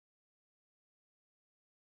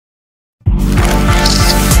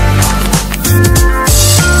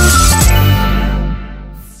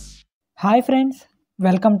Hi friends,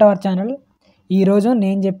 welcome to our channel. ఈరోజు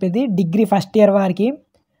నేను చెప్పేది డిగ్రీ ఫస్ట్ ఇయర్ వారికి,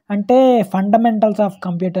 అంటే ఫండమెంటల్స్ ఆఫ్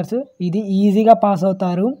కంప్యూటర్స్. ఇది ఈజీగా పాస్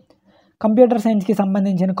అవుతారు. కంప్యూటర్ సైన్స్కి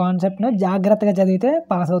సంబంధించిన కాన్సెప్ట్ను జాగ్రత్తగా చదివితే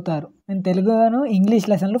పాస్ అవుతారు. నేను తెలుగును ఇంగ్లీష్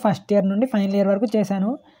లెసన్లు ఫస్ట్ ఇయర్ నుండి ఫైనల్ ఇయర్ వరకు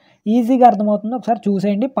చేశాను. ఈజీగా అర్థమవుతుంది, ఒకసారి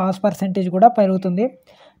చూసేయండి. పాస్ పర్సెంటేజ్ కూడా పెరుగుతుంది.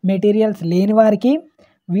 మెటీరియల్స్ లేని వారికి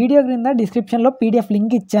వీడియో క్రింద డిస్క్రిప్షన్లో పీడిఎఫ్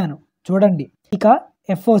లింక్ ఇచ్చాను, చూడండి. ఇక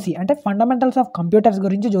FOC అంటే ఫండమెంటల్స్ ఆఫ్ కంప్యూటర్స్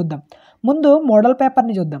గురించి చూద్దాం. ముందు మోడల్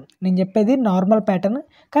పేపర్ని చూద్దాం. నేను చెప్పేది నార్మల్ ప్యాటర్న్,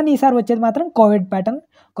 కానీ ఈసారి వచ్చేది మాత్రం కోవిడ్ ప్యాటర్న్.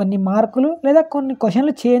 కొన్ని మార్కులు లేదా కొన్ని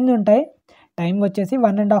క్వశ్చన్లు చేంజ్ ఉంటాయి. టైం వచ్చేసి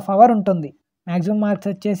 1.5 అవర్ ఉంటుంది. మ్యాక్సిమం మార్క్స్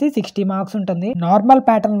వచ్చేసి 60 మార్క్స్ ఉంటుంది. నార్మల్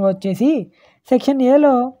ప్యాటర్న్లో వచ్చేసి సెక్షన్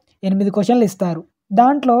ఏలో 8 క్వశ్చన్లు ఇస్తారు.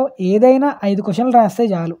 దాంట్లో ఏదైనా 5 క్వశ్చన్లు రాస్తే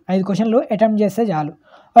చాలు, 5 క్వశ్చన్లు అటెంప్ట్ చేస్తే చాలు.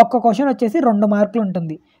 ఒక్క క్వశ్చన్ వచ్చేసి 2 మార్కులు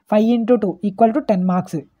ఉంటుంది. 5 × 2 = 10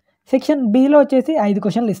 మార్క్స్. సెక్షన్ బిలో వచ్చేసి 5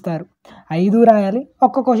 క్వశ్చన్లు ఇస్తారు, 5 రాయాలి.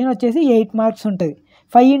 ఒక్క క్వశ్చన్ వచ్చేసి 8 మార్క్స్ ఉంటుంది.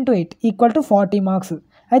 5 × 8 = 40 మార్క్స్.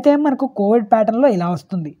 అయితే మనకు కోవిడ్ ప్యాటర్న్లో ఇలా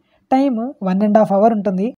వస్తుంది. టైం 1.5 అవర్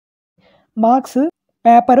ఉంటుంది. మార్క్స్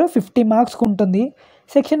పేపరు 50 మార్క్స్కి ఉంటుంది.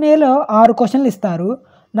 సెక్షన్ ఏలో 6 క్వశ్చన్లు ఇస్తారు,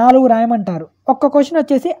 4 రాయమంటారు. ఒక్క క్వశ్చన్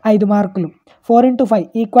వచ్చేసి 5 మార్కులు. 4 × 5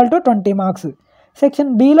 = 20 మార్క్స్.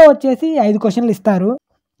 సెక్షన్ బిలో వచ్చేసి 5 క్వశ్చన్లు ఇస్తారు,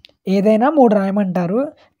 ఏదైనా 3 రాయమంటారు.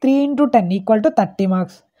 3 × 10 = 30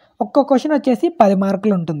 మార్క్స్. ఒక్క క్వశ్చన్ వచ్చేసి 10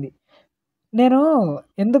 మార్కులు ఉంటుంది. నేను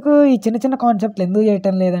ఎందుకు ఈ చిన్న చిన్న కాన్సెప్ట్లు ఎందుకు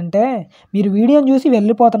చేయటం లేదంటే, మీరు వీడియోని చూసి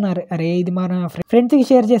వెళ్ళిపోతున్నారు. అరే ఇది మన ఫ్రెండ్స్కి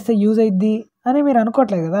షేర్ చేస్తే యూజ్ అయ్యిద్ది అని మీరు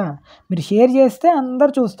అనుకోవట్లేదు కదా. మీరు షేర్ చేస్తే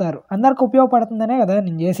అందరు చూస్తారు, అందరికి ఉపయోగపడుతుందనే కదా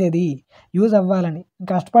నేను చేసేది. యూజ్ అవ్వాలని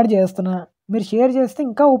కష్టపడి చేస్తున్నా. మీరు షేర్ చేస్తే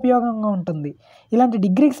ఇంకా ఉపయోగంగా ఉంటుంది. ఇలాంటి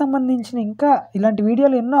డిగ్రీకి సంబంధించిన ఇంకా ఇలాంటి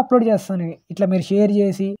వీడియోలు ఎన్నో అప్లోడ్ చేస్తాను, ఇట్లా మీరు షేర్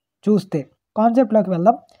చేసి చూస్తే. కాన్సెప్ట్లోకి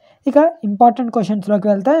వెళ్దాం. ఇక ఇంపార్టెంట్ క్వశ్చన్స్లోకి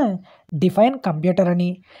వెళ్తే, డిఫైన్ కంప్యూటర్ అని,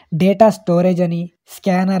 డేటా స్టోరేజ్ అని,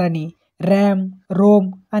 స్కానర్ అని, ర్యామ్, రోమ్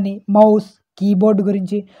అని, మౌస్, కీబోర్డ్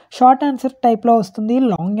గురించి షార్ట్ ఆన్సర్ టైప్లో వస్తుంది,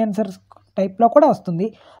 లాంగ్ ఆన్సర్స్ టైప్లో కూడా వస్తుంది.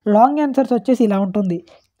 లాంగ్ ఆన్సర్స్ వచ్చేసి ఇలా ఉంటుంది: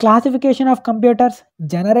 classification of computers,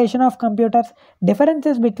 generation of computers,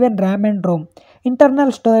 differences between RAM and Rome,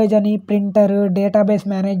 internal storage అని, ప్రింటర్, డేటాబేస్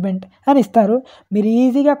మేనేజ్మెంట్ అని ఇస్తారు. మీరు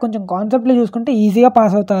ఈజీగా కొంచెం కాన్సెప్ట్లు చూసుకుంటే ఈజీగా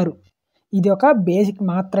పాస్ అవుతారు. ఇది ఒక బేసిక్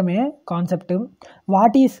మాత్రమే కాన్సెప్ట్.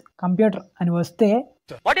 వాట్ ఈస్ కంప్యూటర్ అని వస్తే,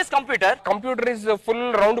 what is computer? Computer is a full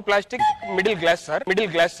round plastic middle glass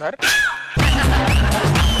sir.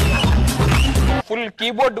 Full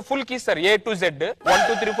keyboard, full keys sir, A to Z, 1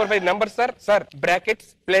 2 3 4 5 numbers sir, brackets,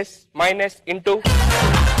 plus, minus, into,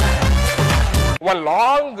 one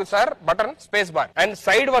long sir button, space bar, and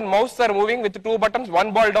side one mouse sir moving with 2 buttons,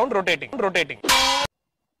 one ball down, rotating.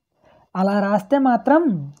 అలా రాస్తే మాత్రం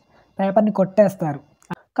పేపర్ని కొట్టేస్తారు.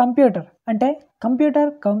 Computer అంటే, computer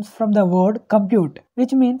comes from the word compute,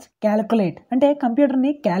 which means calculate. అంటే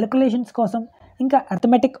కంప్యూటర్ని calculations కోసం, ఇంకా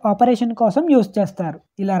arithmetic operation కోసం యూస్ చేస్తారు.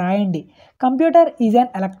 ఇలా రాయండి: computer is an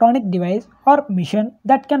electronic device are machine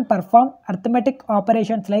that can perform arithmetic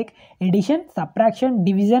operations like edition, subtraction,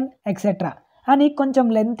 division etcetera అని కొంచెం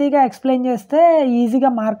లెంతీగా ఎక్స్ప్లెయిన్ చేస్తే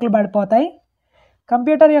ఈజీగా మార్కులు పడిపోతాయి.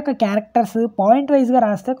 కంప్యూటర్ యొక్క క్యారెక్టర్స్ పాయింట్ వైజ్గా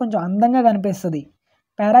రాస్తే కొంచెం అందంగా కనిపిస్తుంది.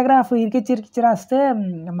 పారాగ్రాఫ్ ఇరికిచ్చి రాస్తే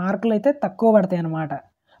మార్కులు అయితే తక్కువ పడతాయి అన్నమాట.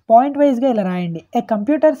 పాయింట్ వైజ్గా ఇలా రాయండి: ఏ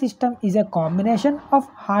computer system is a combination of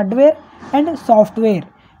hardware and software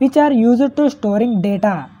which are used to storing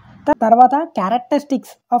data. తర్వాత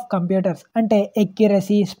క్యారెక్టరిస్టిక్స్ ఆఫ్ కంప్యూటర్స్ అంటే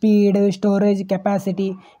ఎక్యురసీ, స్పీడ్, స్టోరేజ్ కెపాసిటీ,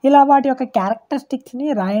 ఇలా వాటి యొక్క క్యారెక్టరిస్టిక్స్ని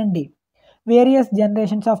రాయండి. Various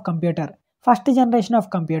generations of computer. First generation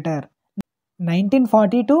of computer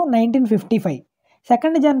 1940 to 1955.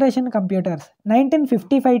 Second generation computers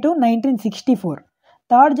 1955 to 1964.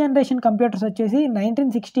 Third generation computers వచ్చేసి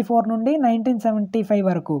 1964 నుండి 1975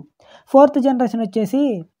 వరకు. Fourth generation వచ్చేసి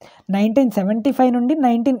 1975 నుండి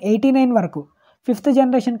 1989 వరకు. ఫిఫ్త్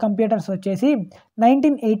జనరేషన్ కంప్యూటర్స్ వచ్చేసి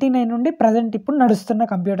 1989 నుండి ప్రజెంట్ ఇప్పుడు నడుస్తున్న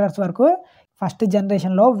కంప్యూటర్స్ వరకు. ఫస్ట్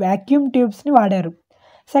జనరేషన్లో వ్యాక్యూమ్ ట్యూబ్స్ని వాడారు.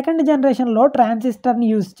 సెకండ్ జనరేషన్లో ట్రాన్సిస్టర్ని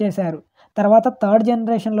యూజ్ చేశారు. తర్వాత థర్డ్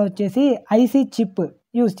జనరేషన్లో వచ్చేసి ఐసీ చిప్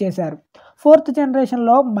యూజ్ చేశారు. ఫోర్త్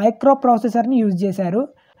జనరేషన్లో మైక్రో ప్రాసెసర్ని యూజ్ చేశారు.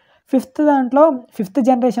 ఫిఫ్త్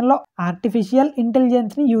జనరేషన్లో ఆర్టిఫిషియల్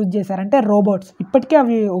ఇంటెలిజెన్స్ని యూజ్ చేశారు, అంటే రోబోట్స్. ఇప్పటికే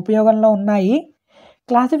అవి ఉపయోగంలో ఉన్నాయి.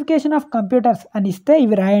 క్లాసిఫికేషన్ ఆఫ్ కంప్యూటర్స్ అని ఇస్తే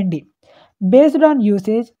ఇవి రాయండి: based on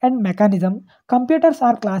usage and mechanism, computers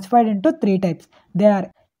are classified into 3 types. They are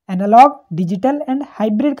analogue, digital and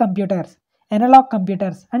hybrid computers. Analogue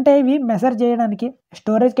computers అంటే ఇవి మెజర్ చేయడానికి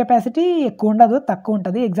స్టోరేజ్ కెపాసిటీ ఎక్కువ ఉండదు, తక్కువ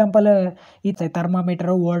ఉంటుంది. ఎగ్జాంపుల్ ఇది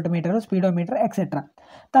thermometer, volt meter, speedometer etcetera.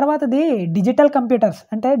 తర్వాతది డిజిటల్ కంప్యూటర్స్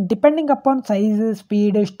అంటే depending upon size,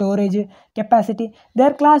 speed, storage, capacity they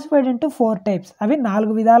are classified into 4 types. అవి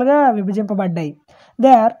 4 విధాలుగా విభజింపబడ్డాయి.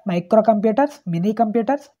 They are micro computers, mini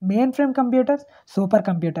computers, main frame computers, super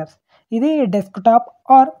computers. ఇది desktop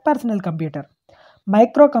are personal computer.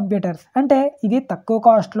 Micro computers అంటే ఇది తక్కువ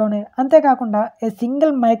కాస్ట్లోనే, అంతేకాకుండా a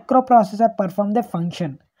single micro processor perform the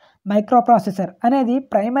function. Micro processor అనేది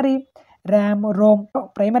primary RAM, Rome,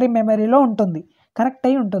 primary మెమరీలో ఉంటుంది, కనెక్ట్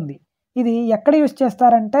అయి ఉంటుంది. ఇది ఎక్కడ యూస్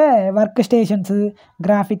చేస్తారంటే వర్క్ స్టేషన్స్,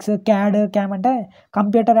 గ్రాఫిక్స్, క్యామ్ అంటే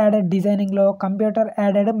computer added డిజైనింగ్లో, computer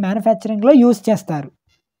added మ్యానుఫ్యాక్చరింగ్లో use చేస్తారు.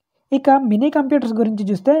 ఇక మినీ కంప్యూటర్స్ గురించి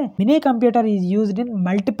చూస్తే mini computer is used in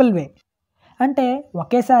multiple వే. అంటే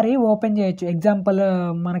ఒకేసారి ఓపెన్ చేయొచ్చు. ఎగ్జాంపుల్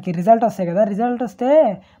మనకి రిజల్ట్ వస్తాయి కదా, రిజల్ట్ వస్తే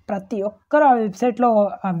ప్రతి ఒక్కరు ఆ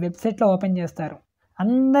వెబ్సైట్లో ఓపెన్ చేస్తారు,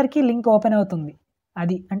 అందరికీ లింక్ ఓపెన్ అవుతుంది.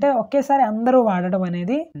 అది అంటే ఒకేసారి అందరూ వాడడం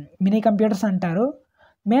అనేది మినీ కంప్యూటర్స్ అంటారు.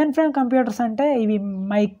 మెయిన్ ఫ్రేమ్ కంప్యూటర్స్ అంటే ఇవి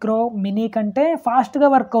మైక్రో, మినీ కంటే ఫాస్ట్గా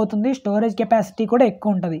వర్క్ అవుతుంది, స్టోరేజ్ కెపాసిటీ కూడా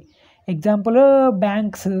ఎక్కువ ఉంటుంది. Example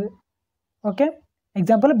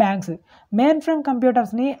banks. Main frame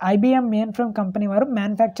కంప్యూటర్స్ని IBM main frame company వారు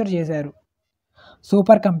మ్యానుఫ్యాక్చర్ చేశారు.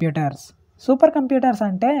 సూపర్ కంప్యూటర్స్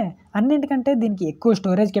అంటే అన్నింటికంటే దీనికి ఎక్కువ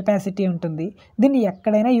స్టోరేజ్ కెపాసిటీ ఉంటుంది. దీన్ని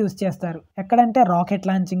ఎక్కడైనా యూజ్ చేస్తారు. ఎక్కడంటే rocket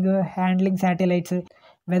launching, handling satellites,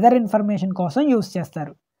 weather information కోసం యూజ్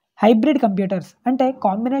చేస్తారు. హైబ్రిడ్ కంప్యూటర్స్ అంటే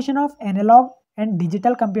combination of analogue and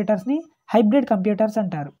digital కంప్యూటర్స్ని hybrid computers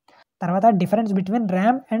అంటారు. తర్వాత difference between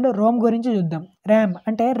RAM and Rome గురించి చూద్దాం. ర్యామ్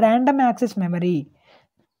అంటే ర్యాండమ్ యాక్సెస్ మెమరీ.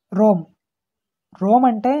 రోమ్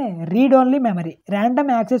అంటే read only memory. Random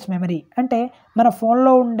access memory అంటే మన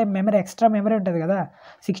ఫోన్లో ఉండే మెమరీ, ఎక్స్ట్రా మెమరీ ఉంటుంది కదా,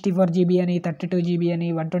 64 GB అని, 32 GB అని,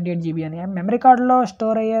 128 GB అని, మెమరీ కార్డులో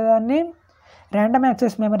స్టోర్ అయ్యేదాన్ని ర్యాండమ్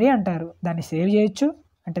యాక్సెస్ మెమరీ అంటారు. దాన్ని సేవ్ చేయొచ్చు,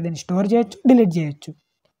 అంటే దీన్ని స్టోర్ చేయొచ్చు, డిలీట్ చేయొచ్చు.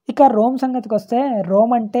 ఇక రోమ్ సంగతికి వస్తే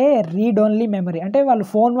రోమ్ అంటే రీడ్ ఓన్లీ మెమరీ. అంటే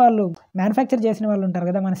వాళ్ళు మ్యానుఫ్యాక్చర్ చేసిన వాళ్ళు ఉంటారు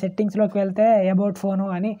కదా, మన సెట్టింగ్స్లోకి వెళ్తే అబౌట్ ఫోను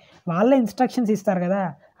అని వాళ్ళే ఇన్స్ట్రక్షన్స్ ఇస్తారు కదా,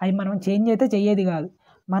 అవి మనం చేంజ్ అయితే చెయ్యేది కాదు.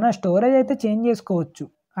 మన స్టోరేజ్ అయితే చేంజ్ చేసుకోవచ్చు,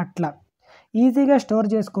 అట్లా ఈజీగా స్టోర్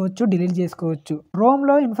చేసుకోవచ్చు, డిలీట్ చేసుకోవచ్చు.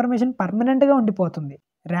 రోమ్లో ఇన్ఫర్మేషన్ పర్మనెంట్గా ఉండిపోతుంది.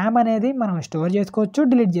 ర్యామ్ అనేది మనం స్టోర్ చేసుకోవచ్చు,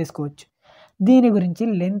 డిలీట్ చేసుకోవచ్చు. దీని గురించి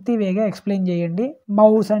లెంతీ వేగా ఎక్స్ప్లెయిన్ చేయండి.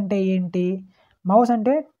 మౌస్ అంటే ఏంటి?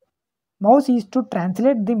 Mouse is to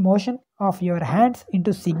translate the motion of your hands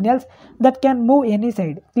into signals that can move any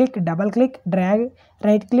side. Click, double click, drag,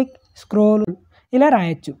 right click, scroll ఇలా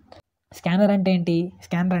రాయొచ్చు. స్కానర్ అంటే ఏంటి?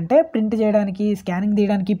 స్కానర్ అంటే ప్రింట్ చేయడానికి, స్కానింగ్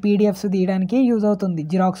తీయడానికి, PDFs తీయడానికి యూజ్ అవుతుంది.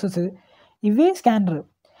 జిరాక్సెస్, ఇవి స్కానర్.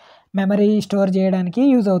 మెమరీ స్టోర్ చేయడానికి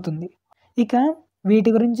యూజ్ అవుతుంది. ఇక వీటి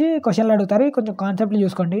గురించి క్వశ్చన్లు అడుగుతారు, కొంచెం కాన్సెప్ట్లు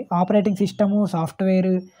చూసుకోండి. Operating system,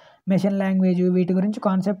 software, machine language, వీటి గురించి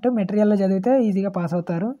కాన్సెప్ట్ మెటీరియల్లో చదివితే ఈజీగా పాస్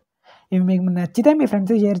అవుతారు. ఇవి మీకు నచ్చితే మీ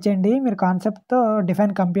ఫ్రెండ్స్కి షేర్ చేయండి. మీరు కాన్సెప్ట్తో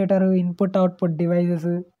define computer, input output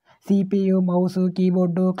devices, CPU, mouse,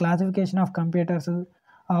 keyboard, classification of computers,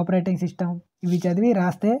 operating system, ఇవి చదివి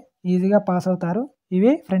రాస్తే ఈజీగా పాస్ అవుతారు.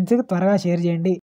 ఇవి ఫ్రెండ్స్కి త్వరగా షేర్ చేయండి.